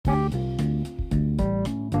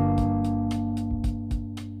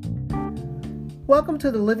Welcome to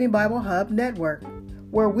the Living Bible Hub Network,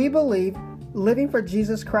 where we believe living for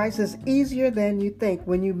Jesus Christ is easier than you think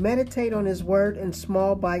when you meditate on His Word in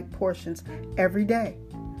small bite portions every day.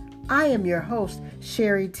 I am your host,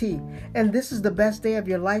 Sherry T, and this is the best day of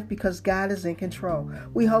your life because God is in control.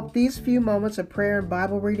 We hope these few moments of prayer and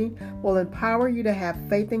Bible reading will empower you to have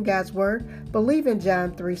faith in God's Word, believe in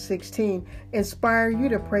John 3:16, inspire you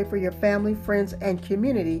to pray for your family, friends, and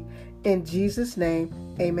community. In Jesus' name,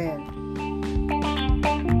 amen.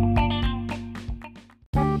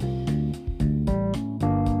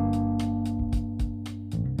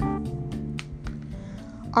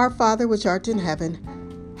 Our Father which art in heaven,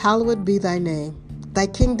 hallowed be thy name. Thy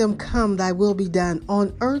kingdom come, thy will be done,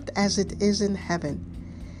 on earth as it is in heaven.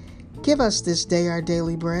 Give us this day our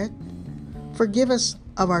daily bread. Forgive us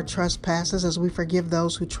of our trespasses as we forgive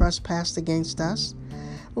those who trespass against us.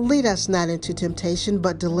 Lead us not into temptation,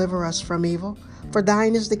 but deliver us from evil. For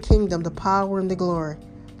thine is the kingdom, the power, and the glory,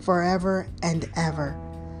 forever and ever.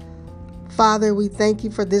 Father, we thank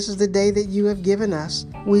you for this is the day that you have given us.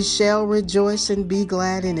 We shall rejoice and be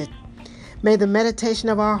glad in it. May the meditation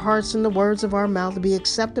of our hearts and the words of our mouth be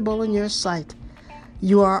acceptable in your sight.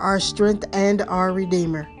 You are our strength and our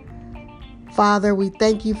Redeemer. Father, we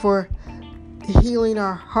thank you for healing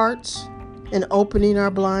our hearts and opening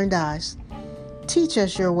our blind eyes. Teach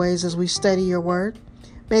us your ways as we study your word.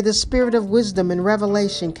 May the spirit of wisdom and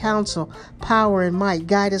revelation, counsel, power, and might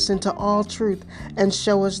guide us into all truth and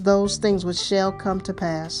show us those things which shall come to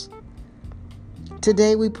pass.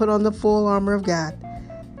 Today we put on the full armor of God,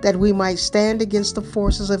 that we might stand against the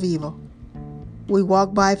forces of evil. We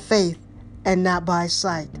walk by faith and not by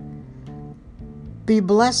sight. Be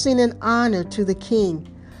blessing and honor to the King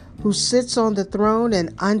who sits on the throne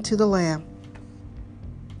and unto the Lamb.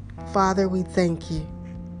 Father, we thank you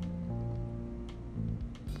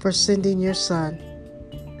for sending your Son,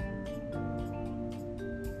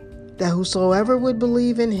 that whosoever would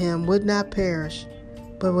believe in him would not perish,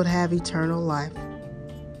 but would have eternal life.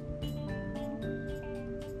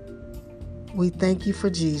 We thank you for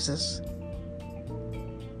Jesus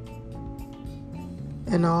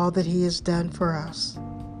and all that he has done for us.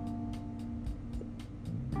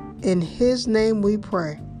 In his name we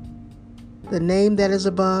pray, the name that is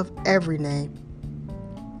above every name.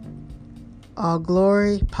 All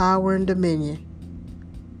glory, power, and dominion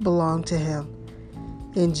belong to him.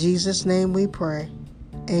 In Jesus' name we pray.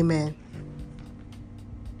 Amen.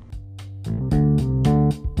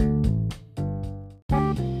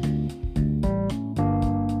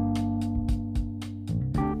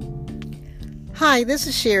 Hi, this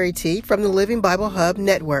is Sherry T from the Living Bible Hub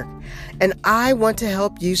Network, and I want to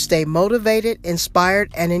help you stay motivated,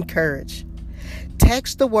 inspired, and encouraged.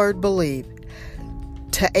 Text the word BELIEVE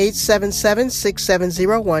to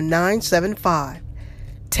 877-670-1975.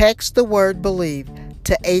 Text the word BELIEVE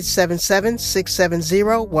to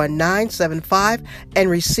 877-670-1975 and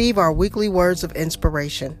receive our weekly words of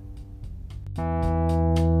inspiration.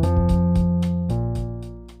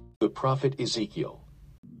 The Prophet Ezekiel.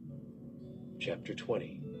 Chapter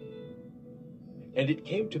 20. And it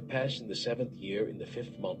came to pass in the 7th year, in the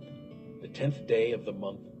 5th month, the 10th day of the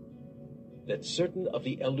month, that certain of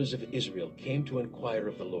the elders of Israel came to inquire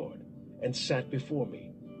of the Lord, and sat before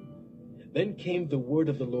me. Then came the word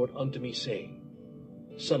of the Lord unto me, saying,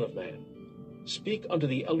 Son of man, speak unto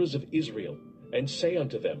the elders of Israel, and say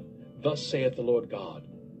unto them, Thus saith the Lord God,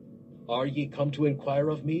 Are ye come to inquire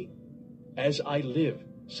of me? As I live,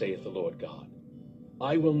 saith the Lord God,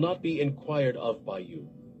 I will not be inquired of by you.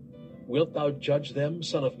 Wilt thou judge them,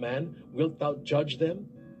 Son of man? Wilt thou judge them?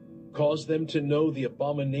 Cause them to know the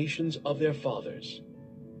abominations of their fathers.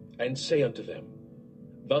 And say unto them,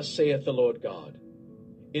 Thus saith the Lord God,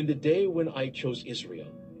 In the day when I chose Israel,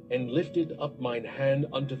 and lifted up mine hand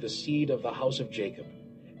unto the seed of the house of Jacob,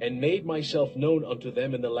 and made myself known unto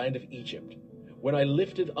them in the land of Egypt, when I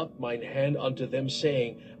lifted up mine hand unto them,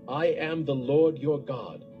 saying, I am the Lord your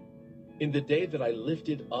God, in the day that I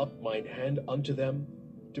lifted up mine hand unto them,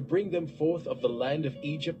 to bring them forth of the land of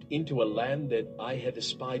Egypt into a land that I had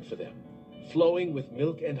espied for them, flowing with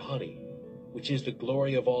milk and honey, which is the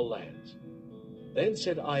glory of all lands. Then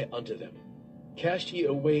said I unto them, Cast ye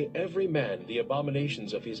away every man the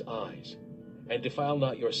abominations of his eyes, and defile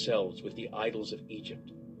not yourselves with the idols of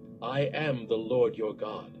Egypt. I am the Lord your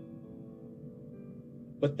God.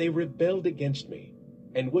 But they rebelled against me,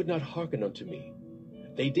 and would not hearken unto me.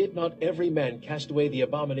 They did not every man cast away the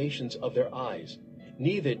abominations of their eyes,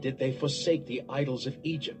 neither did they forsake the idols of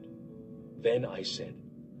Egypt. Then I said,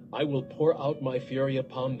 I will pour out my fury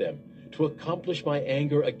upon them, to accomplish my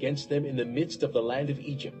anger against them in the midst of the land of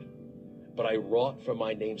Egypt. But I wrought for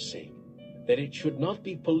my name's sake, that it should not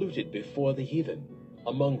be polluted before the heathen,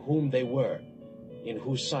 among whom they were, in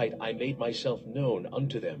whose sight I made myself known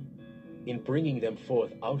unto them, in bringing them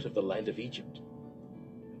forth out of the land of Egypt.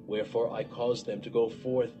 Wherefore I caused them to go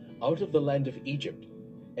forth out of the land of Egypt,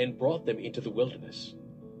 and brought them into the wilderness.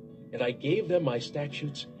 And I gave them my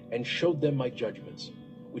statutes, and showed them my judgments,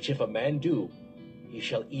 which if a man do, he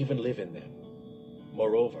shall even live in them.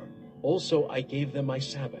 Moreover, also I gave them my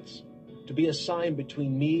Sabbaths, to be a sign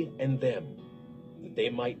between me and them, that they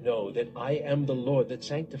might know that I am the Lord that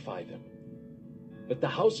sanctify them. But the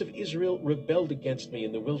house of Israel rebelled against me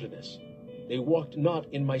in the wilderness. They walked not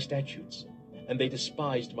in my statutes, and they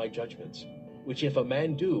despised my judgments, which if a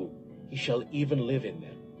man do, he shall even live in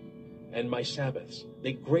them. And my Sabbaths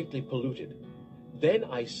they greatly polluted. Then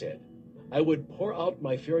I said, I would pour out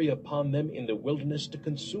my fury upon them in the wilderness to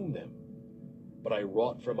consume them. But I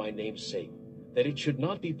wrought for my name's sake, that it should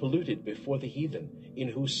not be polluted before the heathen, in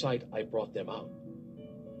whose sight I brought them out.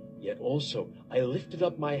 Yet also I lifted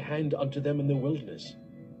up my hand unto them in the wilderness,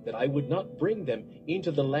 that I would not bring them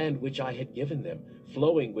into the land which I had given them,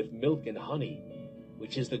 flowing with milk and honey,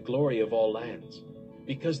 which is the glory of all lands,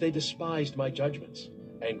 because they despised my judgments,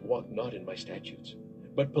 and walked not in my statutes,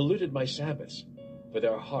 but polluted my Sabbaths, for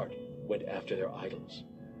their heart went after their idols.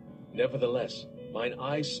 Nevertheless, mine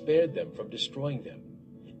eyes spared them from destroying them,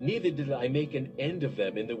 neither did I make an end of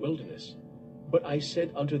them in the wilderness. But I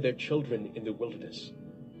said unto their children in the wilderness,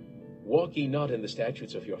 Walk ye not in the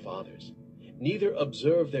statutes of your fathers, neither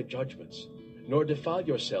observe their judgments, nor defile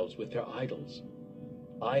yourselves with their idols.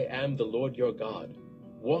 I am the Lord your God.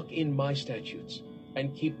 Walk in my statutes,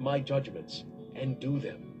 and keep my judgments, and do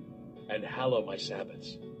them, and hallow my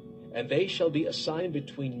Sabbaths. And they shall be a sign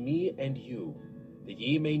between me and you, that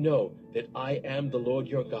ye may know that I am the Lord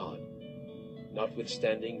your God.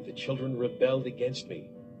 Notwithstanding, the children rebelled against me.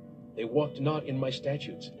 They walked not in my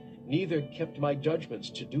statutes, neither kept my judgments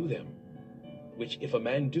to do them, which if a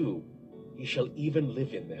man do, he shall even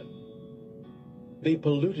live in them. They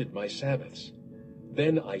polluted my Sabbaths.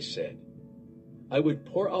 Then I said, I would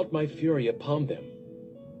pour out my fury upon them,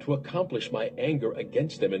 to accomplish my anger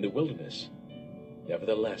against them in the wilderness.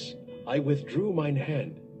 Nevertheless, I withdrew mine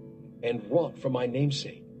hand, and wrought for my name's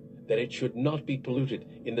sake, that it should not be polluted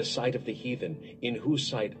in the sight of the heathen, in whose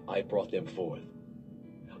sight I brought them forth.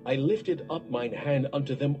 I lifted up mine hand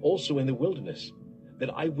unto them also in the wilderness, that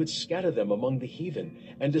I would scatter them among the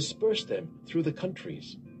heathen, and disperse them through the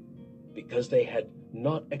countries, because they had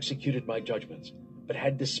not executed my judgments, but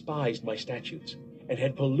had despised my statutes, and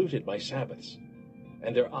had polluted my Sabbaths,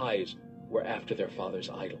 and their eyes were after their fathers'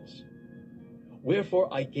 idols.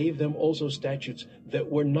 Wherefore I gave them also statutes that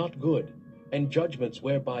were not good, and judgments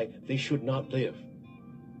whereby they should not live.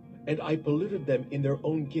 And I polluted them in their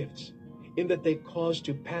own gifts, in that they caused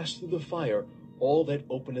to pass through the fire all that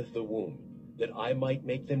openeth the womb, that I might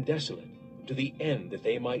make them desolate, to the end that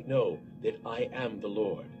they might know that I am the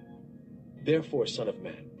Lord. Therefore, Son of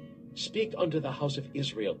man, speak unto the house of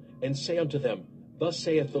Israel, and say unto them, Thus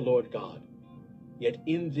saith the Lord God, Yet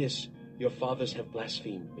in this your fathers have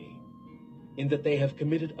blasphemed me, in that they have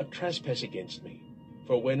committed a trespass against me.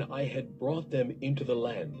 For when I had brought them into the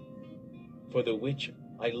land, for the which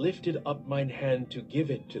I lifted up mine hand to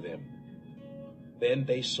give it to them, then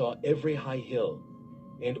they saw every high hill,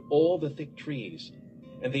 and all the thick trees,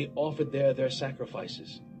 and they offered there their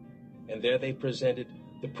sacrifices, and there they presented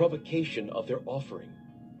the provocation of their offering.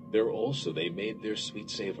 There also they made their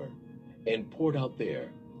sweet savor, and poured out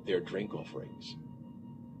there their drink offerings.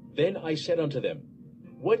 Then I said unto them,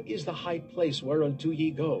 What is the high place whereunto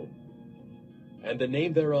ye go? And the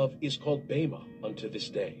name thereof is called Bema unto this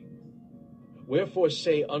day. Wherefore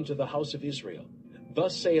say unto the house of Israel,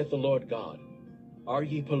 Thus saith the Lord God, Are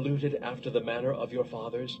ye polluted after the manner of your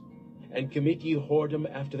fathers, and commit ye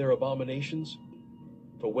whoredom after their abominations?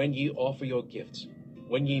 For when ye offer your gifts,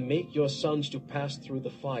 when ye make your sons to pass through the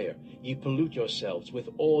fire, ye pollute yourselves with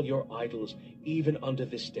all your idols, even unto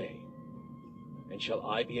this day. And shall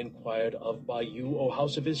I be inquired of by you, O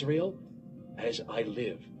house of Israel? As I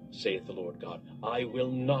live, saith the Lord God, I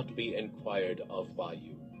will not be inquired of by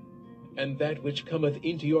you. And that which cometh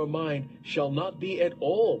into your mind shall not be at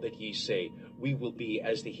all that ye say, We will be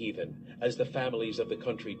as the heathen, as the families of the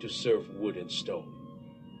country, to serve wood and stone.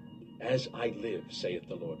 As I live, saith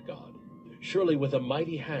the Lord God, surely with a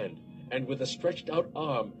mighty hand, and with a stretched out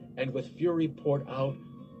arm, and with fury poured out,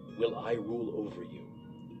 will I rule over you.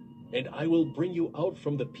 And I will bring you out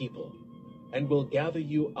from the people, and will gather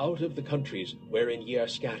you out of the countries wherein ye are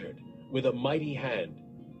scattered, with a mighty hand,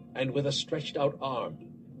 and with a stretched out arm,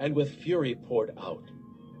 and with fury poured out.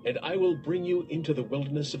 And I will bring you into the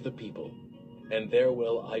wilderness of the people, and there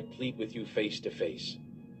will I plead with you face to face.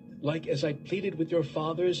 Like as I pleaded with your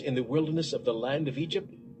fathers in the wilderness of the land of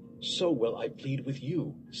Egypt, so will I plead with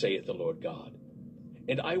you, saith the Lord God.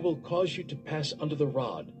 And I will cause you to pass under the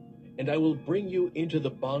rod, and I will bring you into the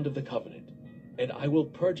bond of the covenant, and I will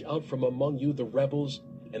purge out from among you the rebels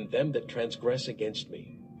and them that transgress against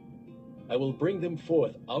me. I will bring them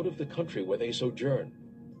forth out of the country where they sojourn,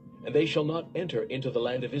 and they shall not enter into the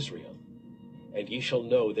land of Israel. And ye shall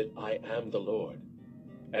know that I am the Lord.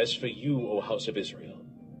 As for you, O house of Israel,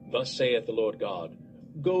 thus saith the Lord God,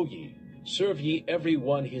 Go ye, serve ye every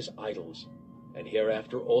one his idols, and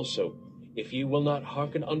hereafter also, if ye will not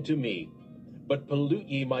hearken unto me, but pollute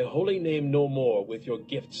ye my holy name no more with your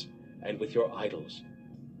gifts and with your idols.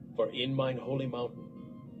 For in mine holy mountain,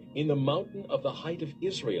 in the mountain of the height of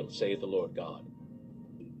Israel, saith the Lord God,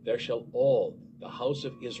 there shall all the house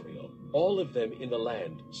of Israel, all of them in the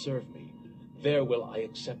land, serve me. There will I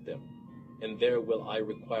accept them, and there will I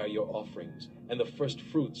require your offerings, and the first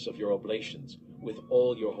fruits of your oblations, with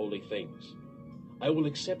all your holy things. I will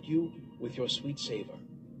accept you with your sweet savor,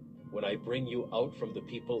 when I bring you out from the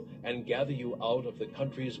people, and gather you out of the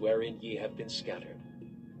countries wherein ye have been scattered.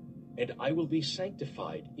 And I will be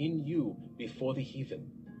sanctified in you before the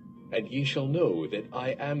heathen. And ye shall know that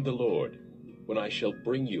I am the Lord, when I shall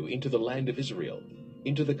bring you into the land of Israel,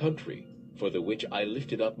 into the country, for the which I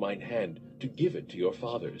lifted up mine hand to give it to your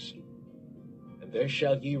fathers. And there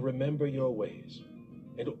shall ye remember your ways,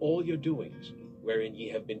 and all your doings, wherein ye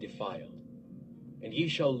have been defiled. And ye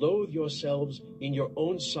shall loathe yourselves in your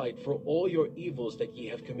own sight for all your evils that ye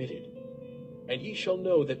have committed. And ye shall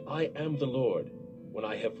know that I am the Lord, when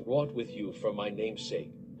I have wrought with you for my name's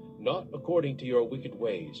sake, not according to your wicked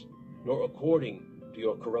ways, nor according to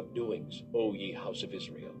your corrupt doings, O ye house of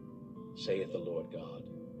Israel, saith the Lord God.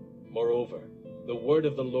 Moreover, the word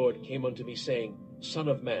of the Lord came unto me, saying, Son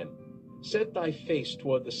of man, set thy face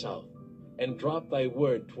toward the south, and drop thy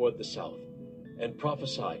word toward the south, and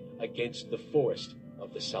prophesy against the forest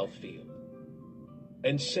of the south field.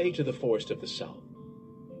 And say to the forest of the south,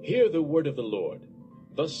 Hear the word of the Lord.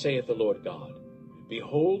 Thus saith the Lord God,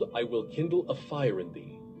 Behold, I will kindle a fire in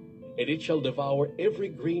thee, and it shall devour every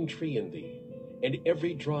green tree in thee, and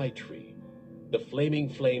every dry tree. The flaming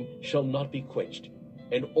flame shall not be quenched,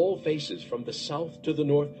 and all faces from the south to the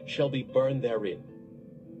north shall be burned therein.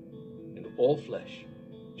 And all flesh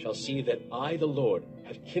shall see that I, the Lord,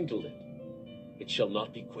 have kindled it. It shall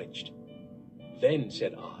not be quenched. Then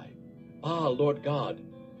said I, Ah, Lord God,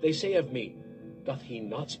 they say of me, Doth he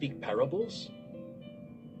not speak parables?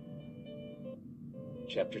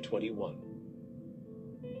 Chapter 21.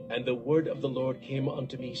 And the word of the Lord came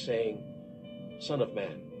unto me, saying, Son of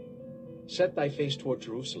man, set thy face toward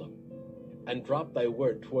Jerusalem, and drop thy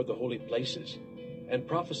word toward the holy places, and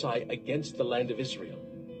prophesy against the land of Israel.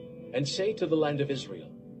 And say to the land of Israel,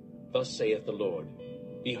 Thus saith the Lord,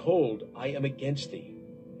 Behold, I am against thee,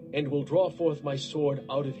 and will draw forth my sword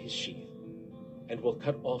out of his sheath, and will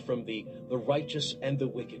cut off from thee the righteous and the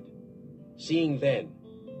wicked. Seeing then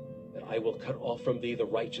that I will cut off from thee the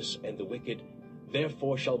righteous and the wicked,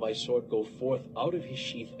 therefore shall my sword go forth out of his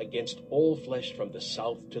sheath against all flesh from the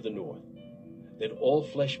south to the north, that all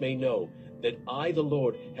flesh may know that I, the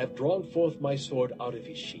Lord, have drawn forth my sword out of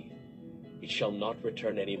his sheath. It shall not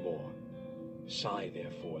return any more. Sigh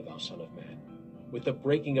therefore, thou son of man, with the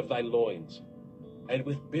breaking of thy loins, and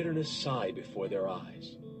with bitterness sigh before their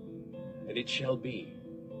eyes. And it shall be,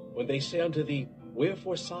 when they say unto thee,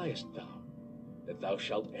 Wherefore sighest thou? That thou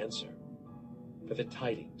shalt answer, For the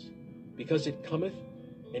tidings, because it cometh,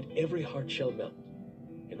 and every heart shall melt,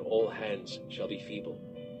 and all hands shall be feeble,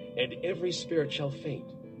 and every spirit shall faint,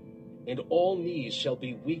 and all knees shall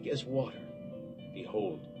be weak as water.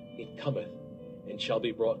 Behold, it cometh, and shall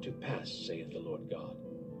be brought to pass, saith the Lord God.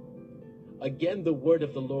 Again the word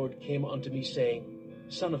of the Lord came unto me, saying,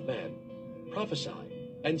 Son of man, prophesy,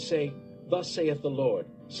 and say, Thus saith the Lord,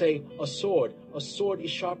 Say, a sword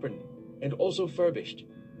is sharpened, and also furbished.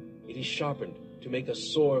 It is sharpened to make a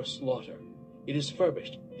sore slaughter. It is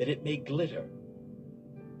furbished, that it may glitter.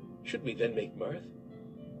 Should we then make mirth?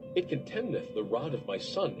 It contemneth the rod of my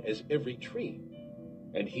son as every tree,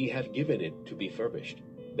 and he hath given it to be furbished,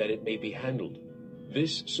 that it may be handled.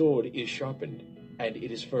 This sword is sharpened, and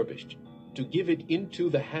it is furbished, to give it into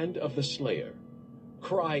the hand of the slayer.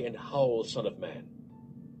 Cry and howl, son of man.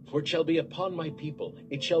 For it shall be upon my people,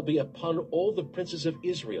 it shall be upon all the princes of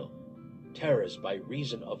Israel. Terrors by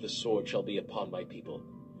reason of the sword shall be upon my people.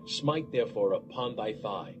 Smite therefore upon thy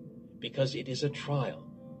thigh, because it is a trial.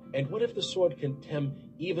 And what if the sword contemn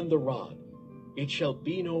even the rod? It shall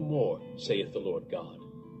be no more, saith the Lord God.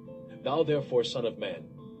 Thou therefore, son of man,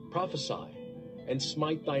 prophesy, and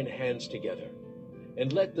smite thine hands together,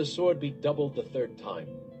 and let the sword be doubled the third time,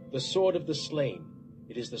 The sword of the slain,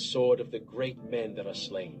 it is the sword of the great men that are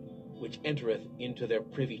slain, which entereth into their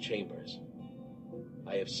privy chambers.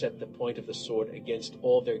 I have set the point of the sword against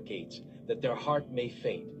all their gates, that their heart may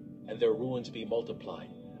faint, and their ruins be multiplied.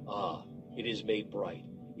 Ah, it is made bright,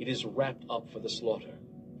 it is wrapped up for the slaughter.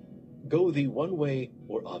 Go thee one way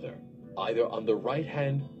or other, either on the right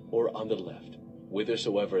hand or on the left,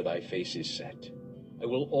 whithersoever thy face is set. I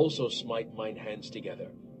will also smite mine hands together,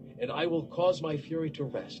 and I will cause my fury to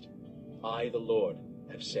rest. I, the Lord,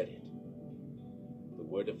 have said it. The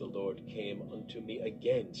word of the Lord came unto me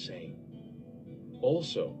again, saying,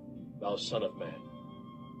 Also, thou son of man,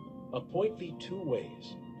 appoint thee 2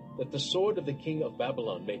 ways, that the sword of the king of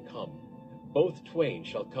Babylon may come. Both twain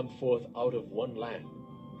shall come forth out of one land.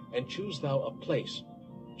 And choose thou a place,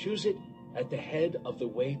 choose it at the head of the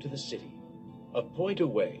way to the city. Appoint a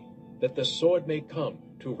way, that the sword may come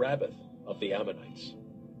to Rabbath of the Ammonites,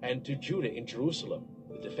 and to Judah in Jerusalem,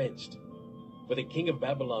 the defenced. For the king of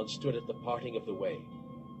Babylon stood at the parting of the way,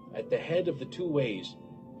 at the head of the 2 ways,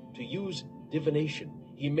 to use divination.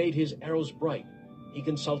 He made his arrows bright. He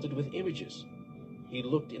consulted with images. He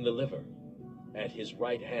looked in the liver. At his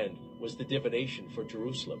right hand was the divination for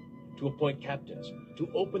Jerusalem, to appoint captains, to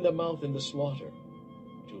open the mouth in the slaughter,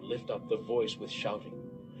 to lift up the voice with shouting,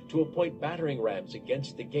 to appoint battering rams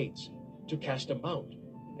against the gates, to cast a mount,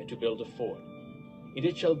 and to build a fort. And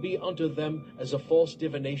it shall be unto them as a false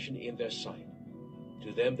divination in their sight,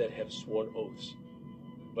 to them that have sworn oaths.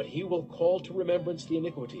 But he will call to remembrance the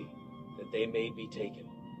iniquity, that they may be taken.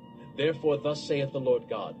 Therefore thus saith the Lord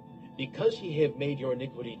God, because ye have made your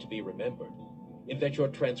iniquity to be remembered, in that your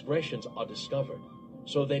transgressions are discovered,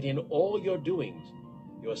 so that in all your doings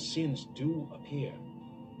your sins do appear.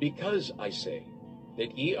 Because, I say,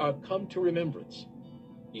 that ye are come to remembrance,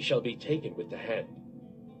 ye shall be taken with the hand.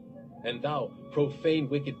 And thou, profane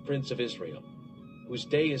wicked prince of Israel, whose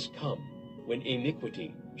day is come, when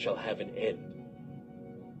iniquity shall have an end.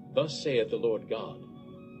 Thus saith the Lord God,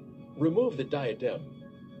 Remove the diadem,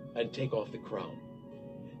 and take off the crown.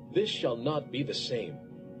 This shall not be the same.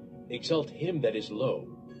 Exalt him that is low,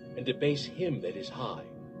 and debase him that is high.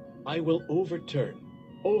 I will overturn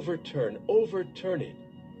it,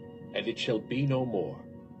 and it shall be no more,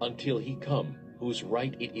 until he come, whose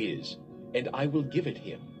right it is, and I will give it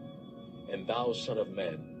him. And thou, son of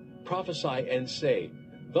man, prophesy and say,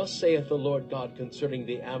 Thus saith the Lord God concerning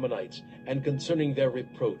the Ammonites, and concerning their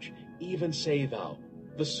reproach, even say thou,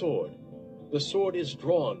 the sword is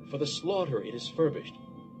drawn, for the slaughter it is furbished,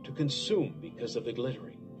 to consume because of the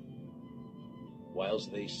glittering. Whiles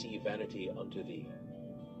they see vanity unto thee,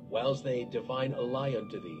 whiles they divine a lie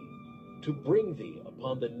unto thee, to bring thee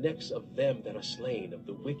upon the necks of them that are slain, of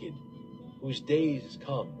the wicked, whose days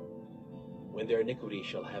come, when their iniquity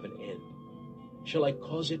shall have an end. Shall I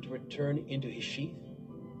cause it to return into his sheath?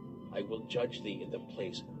 I will judge thee in the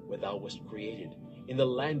place where thou wast created, in the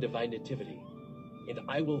land of thy nativity. And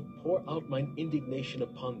I will pour out mine indignation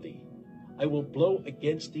upon thee. I will blow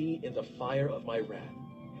against thee in the fire of my wrath,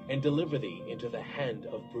 and deliver thee into the hand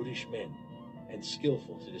of brutish men, and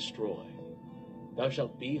skillful to destroy. Thou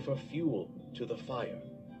shalt be for fuel to the fire.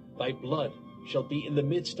 Thy blood shall be in the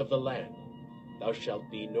midst of the land. Thou shalt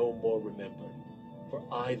be no more remembered, for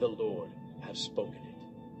I, the Lord, have spoken it.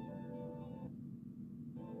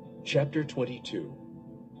 Chapter 22.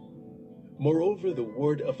 Moreover, the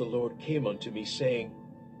word of the Lord came unto me, saying,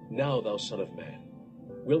 Now, thou son of man,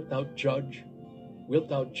 wilt thou judge? Wilt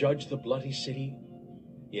thou judge the bloody city?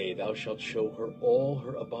 Yea, thou shalt show her all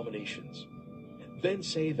her abominations. Then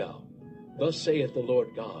say thou, Thus saith the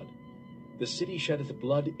Lord God, The city sheddeth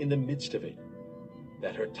blood in the midst of it,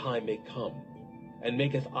 that her time may come, and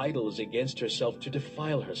maketh idols against herself to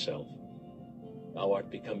defile herself. Thou art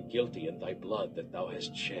become guilty in thy blood that thou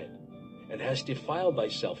hast shed, and hast defiled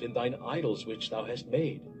thyself in thine idols which thou hast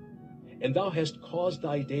made. And thou hast caused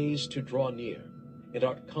thy days to draw near, and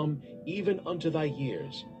art come even unto thy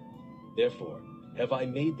years. Therefore have I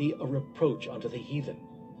made thee a reproach unto the heathen,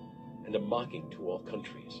 and a mocking to all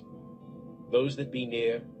countries. Those that be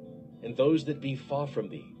near, and those that be far from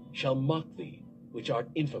thee, shall mock thee, which art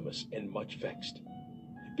infamous and much vexed.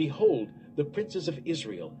 Behold, the princes of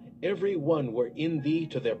Israel, every one were in thee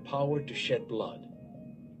to their power to shed blood.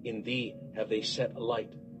 In thee have they set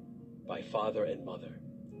light by father and mother.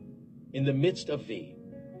 In the midst of thee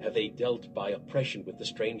have they dealt by oppression with the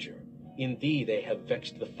stranger. In thee they have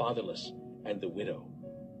vexed the fatherless and the widow.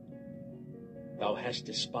 Thou hast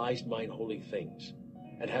despised mine holy things,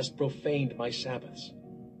 and hast profaned my Sabbaths.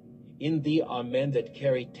 In thee are men that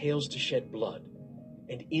carry tales to shed blood,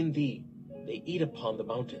 and in thee they eat upon the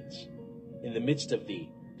mountains. In the midst of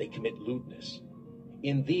thee they commit lewdness.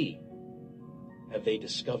 In thee have they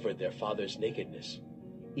discovered their father's nakedness.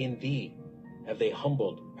 In thee have they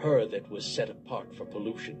humbled her that was set apart for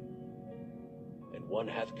pollution. And one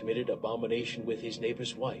hath committed abomination with his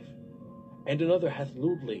neighbor's wife, and another hath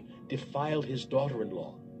lewdly defiled his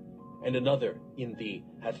daughter-in-law, and another in thee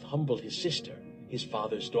hath humbled his sister, his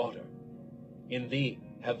father's daughter. In thee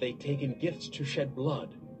have they taken gifts to shed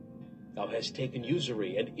blood. Thou hast taken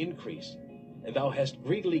usury and increase, and thou hast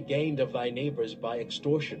greedily gained of thy neighbors by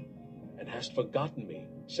extortion, and hast forgotten me,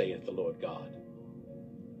 saith the Lord God.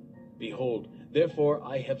 Behold, therefore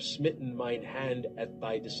I have smitten mine hand at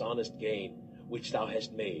thy dishonest gain, which thou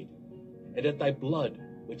hast made, and at thy blood,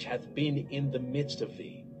 which hath been in the midst of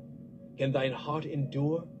thee. Can thine heart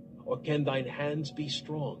endure, or can thine hands be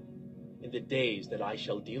strong, in the days that I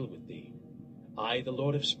shall deal with thee? I, the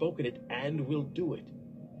Lord, have spoken it, and will do it.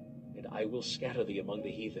 And I will scatter thee among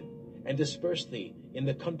the heathen, and disperse thee in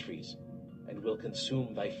the countries, and will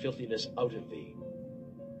consume thy filthiness out of thee.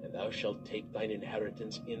 And thou shalt take thine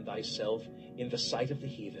inheritance in thyself in the sight of the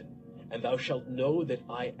heathen, and thou shalt know that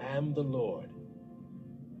I am the Lord.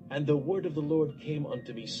 And the word of the Lord came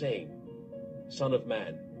unto me, saying, Son of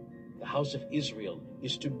man, the house of Israel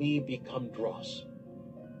is to me become dross.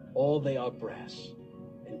 All they are brass,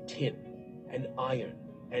 and tin, and iron,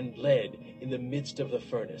 and lead in the midst of the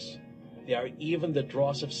furnace. They are even the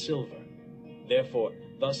dross of silver. Therefore,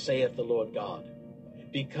 thus saith the Lord God,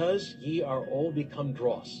 because ye are all become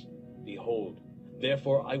dross, behold,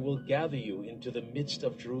 therefore I will gather you into the midst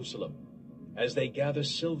of Jerusalem, as they gather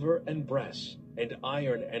silver and brass, and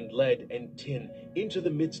iron and lead and tin into the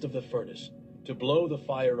midst of the furnace, to blow the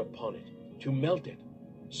fire upon it, to melt it.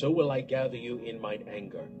 So will I gather you in mine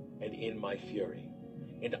anger and in my fury,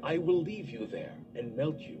 and I will leave you there and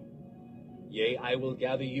melt you. Yea, I will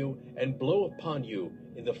gather you and blow upon you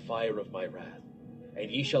in the fire of my wrath, and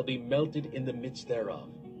ye shall be melted in the midst thereof.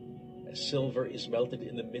 As silver is melted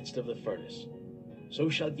in the midst of the furnace, so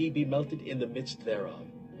shall ye be melted in the midst thereof.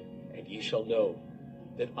 And ye shall know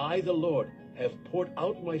that I, the Lord, have poured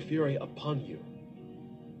out my fury upon you.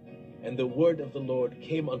 And the word of the Lord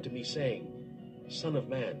came unto me, saying, Son of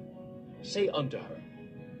man, say unto her,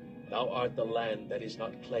 Thou art the land that is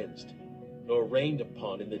not cleansed, nor rained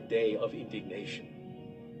upon in the day of indignation.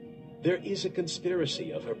 There is a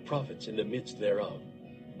conspiracy of her prophets in the midst thereof,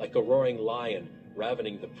 like a roaring lion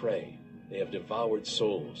ravening the prey. They have devoured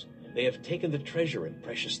souls. They have taken the treasure and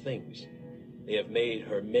precious things. They have made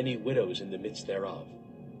her many widows in the midst thereof.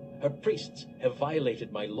 Her priests have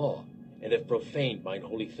violated my law, and have profaned mine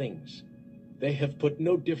holy things. They have put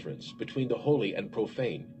no difference between the holy and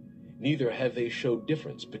profane, neither have they showed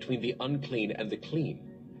difference between the unclean and the clean,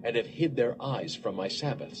 and have hid their eyes from my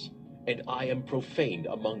Sabbaths, and I am profaned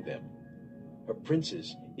among them. Her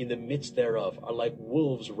princes in the midst thereof are like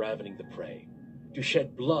wolves ravening the prey, to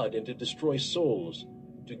shed blood and to destroy souls,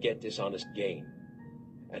 to get dishonest gain.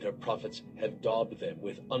 And her prophets have daubed them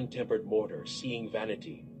with untempered mortar, seeing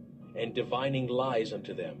vanity, and divining lies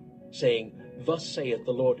unto them, saying, Thus saith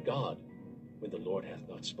the Lord God, when the Lord hath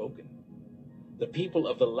not spoken. The people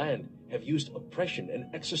of the land have used oppression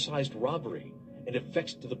and exercised robbery, and have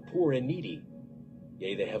vexed the poor and needy.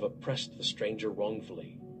 Yea, they have oppressed the stranger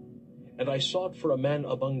wrongfully. And I sought for a man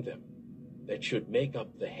among them, that should make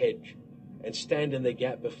up the hedge, and stand in the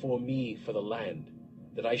gap before me for the land,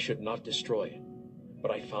 that I should not destroy it.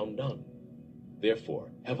 But I found none. Therefore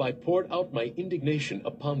have I poured out my indignation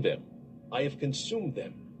upon them. I have consumed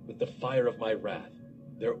them with the fire of my wrath.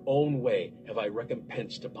 Their own way have I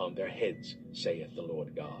recompensed upon their heads, saith the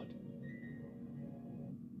Lord God.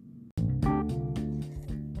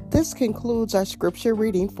 This concludes our scripture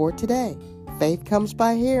reading for today. Faith comes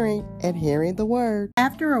by hearing, and hearing the word.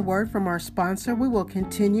 After a word from our sponsor, we will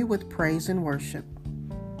continue with praise and worship.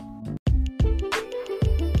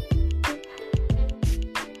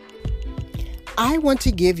 I want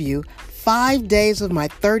to give you 5 days of my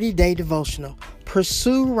 30-day devotional.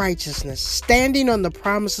 Pursue righteousness, standing on the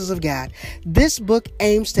promises of God. This book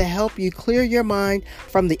aims to help you clear your mind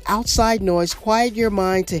from the outside noise, quiet your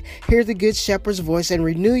mind to hear the Good Shepherd's voice, and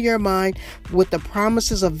renew your mind with the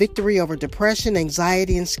promises of victory over depression,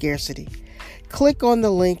 anxiety, and scarcity. Click on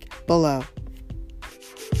the link below.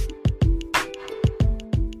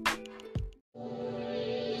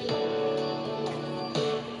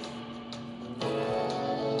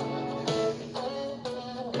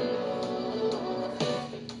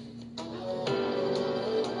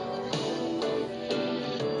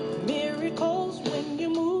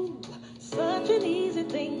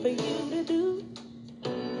 Thing for you to do.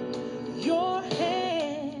 Your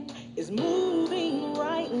hand is moving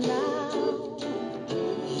right now.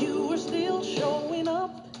 You are still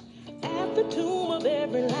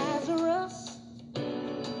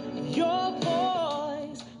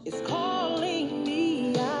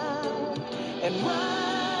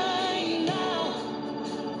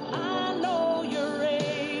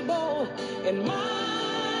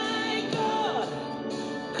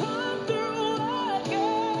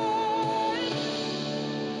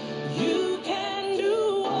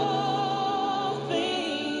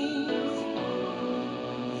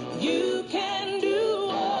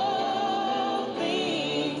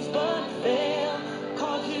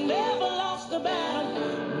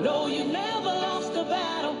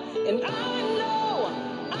And I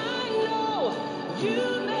know you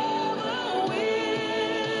never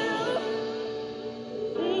will.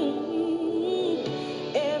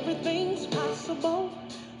 Everything's possible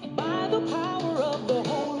by the power of the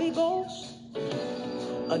Holy Ghost.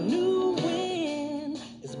 A new wind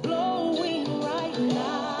is blowing right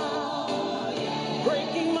now,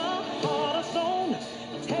 breaking my heart of stone,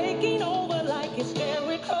 taking over like it's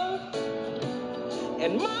Jericho,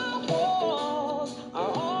 and my walls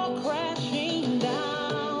are all crashing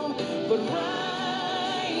down. But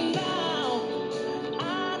right now,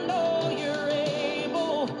 I know you're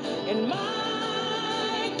able, and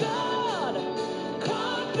my God,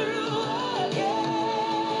 come through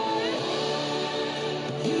again.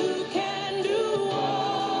 You can do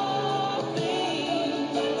all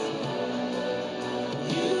things.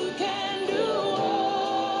 You can do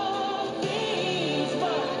all things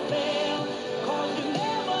but fail. 'Cause you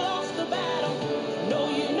never lost the battle. No,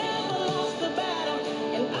 you never lost the battle.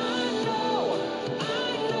 And I know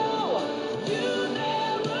you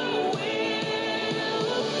never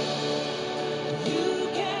will. You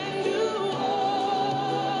can do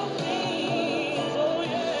all things. Oh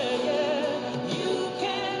yeah, yeah. You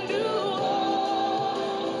can do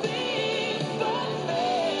all things but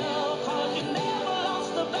fail. 'Cause you never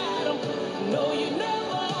lost the battle. No, you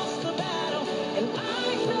never lost the battle. And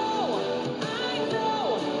I know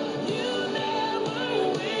you never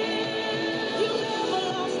will. You never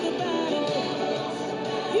lost the battle.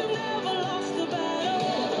 You never lost the battle.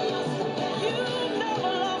 You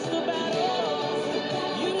never lost the battle.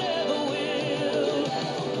 You never will.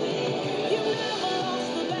 You never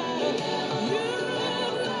lost the battle. You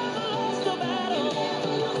never lost the battle.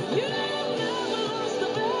 You never lost the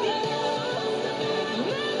battle.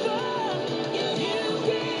 Never. You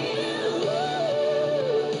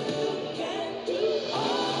can do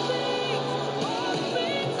all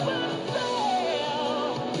things but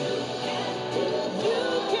fail. You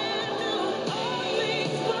can do all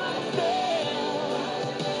things but fail.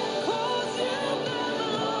 'Cause you never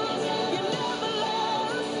lost. You never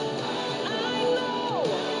lost. I know.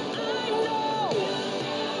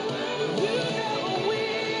 You never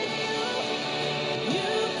will.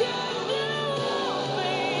 You can do all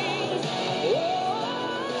things. Oh,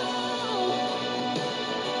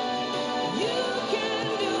 you can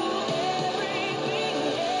do everything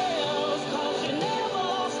else. 'Cause you never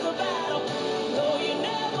lost the battle. No, you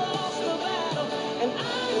never lost the battle. And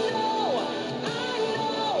I know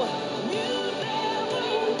you never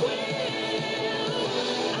will.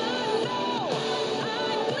 I know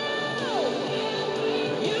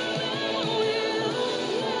you never will.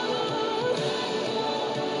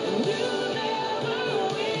 You never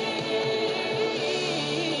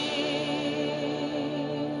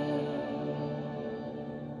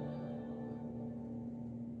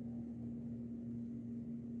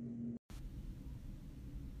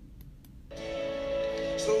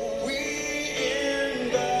So we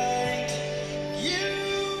invite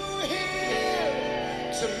you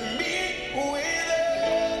here to meet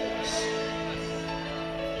with us.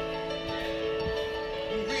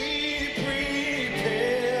 We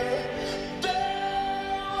prepare the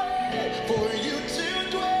way for you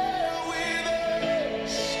to dwell with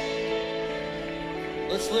us.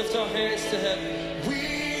 Let's lift our hands to heaven.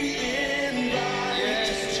 We invite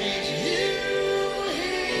you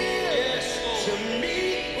here to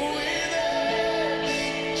meet with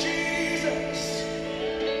us, Jesus.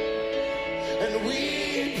 And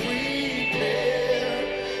we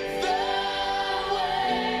prepare the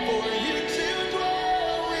way for you to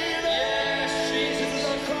dwell with us. Jesus is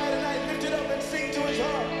our cry tonight. Lift it up and sing to his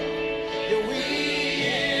heart. Yeah, we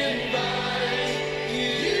invite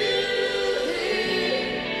you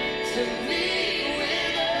here to meet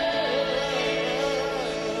with us.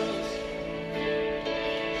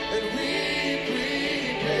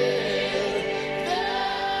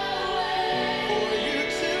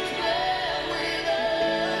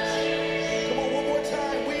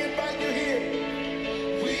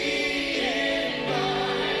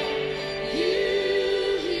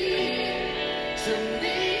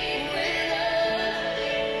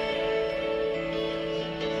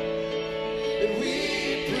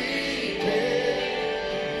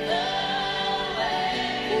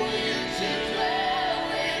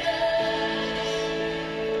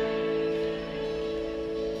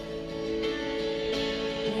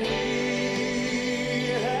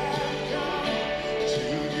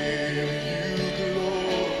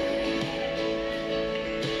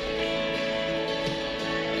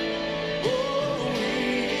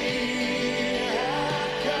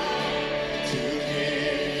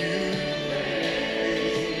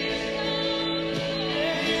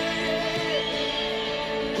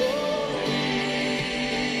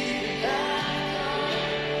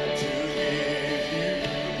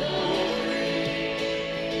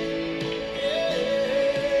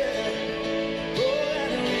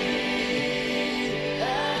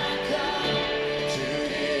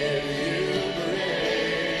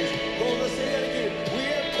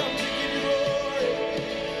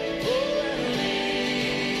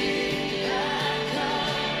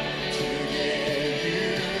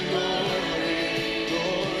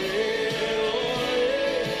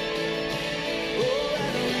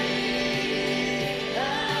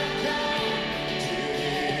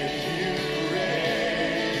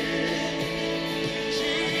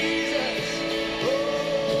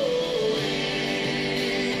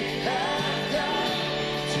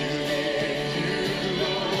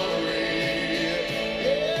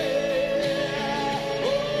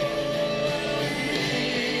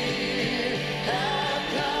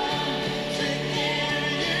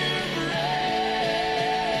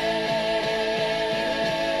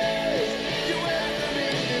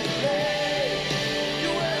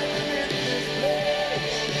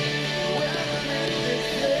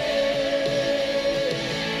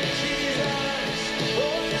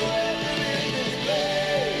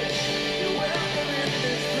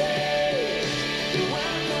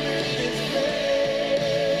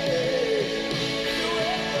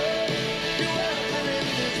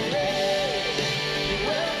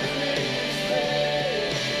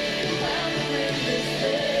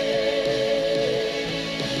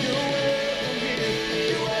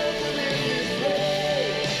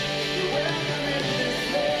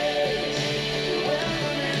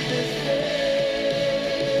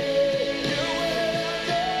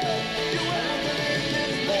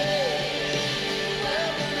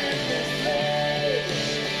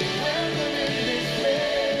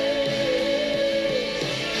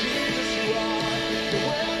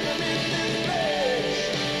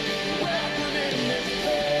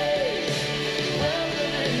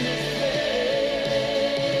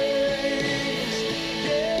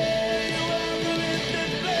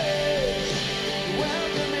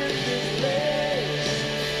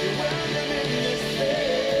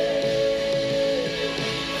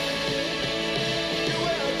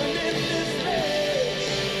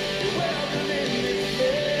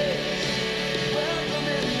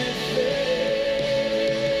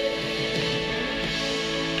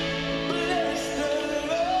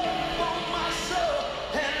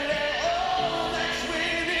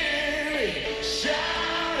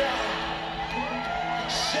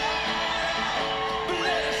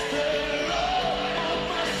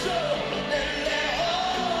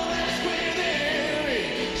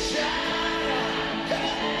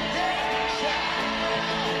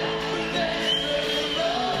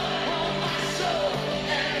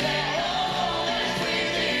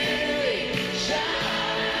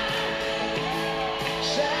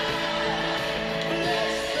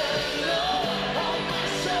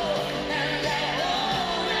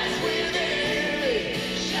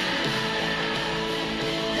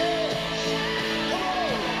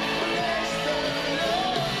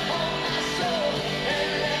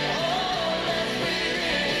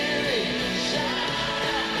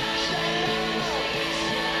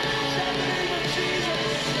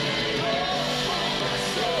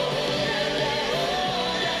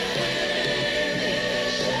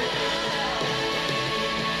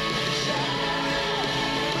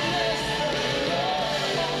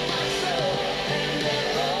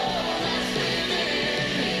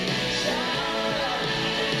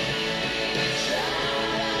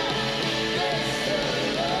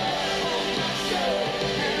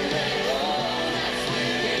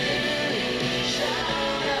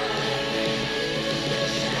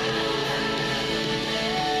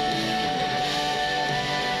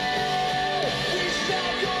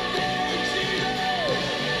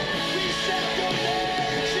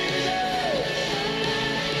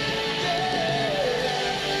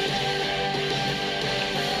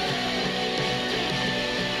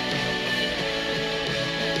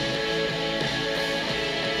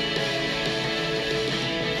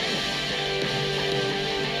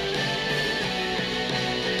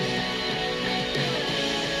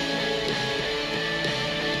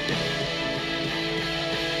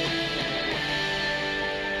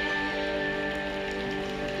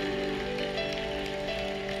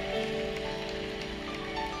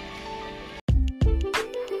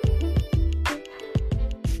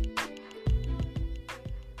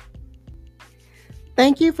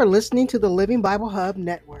 Thank you for listening to the Living Bible Hub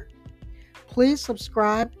Network. Please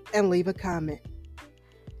subscribe and leave a comment.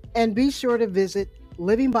 And be sure to visit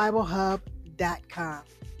livingbiblehub.com.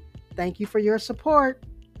 Thank you for your support.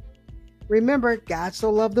 Remember, God so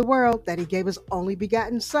loved the world that he gave his only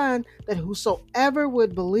begotten Son, that whosoever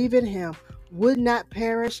would believe in him would not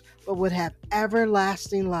perish, but would have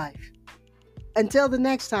everlasting life. Until the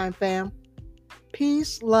next time, fam,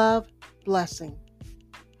 peace, love, blessings.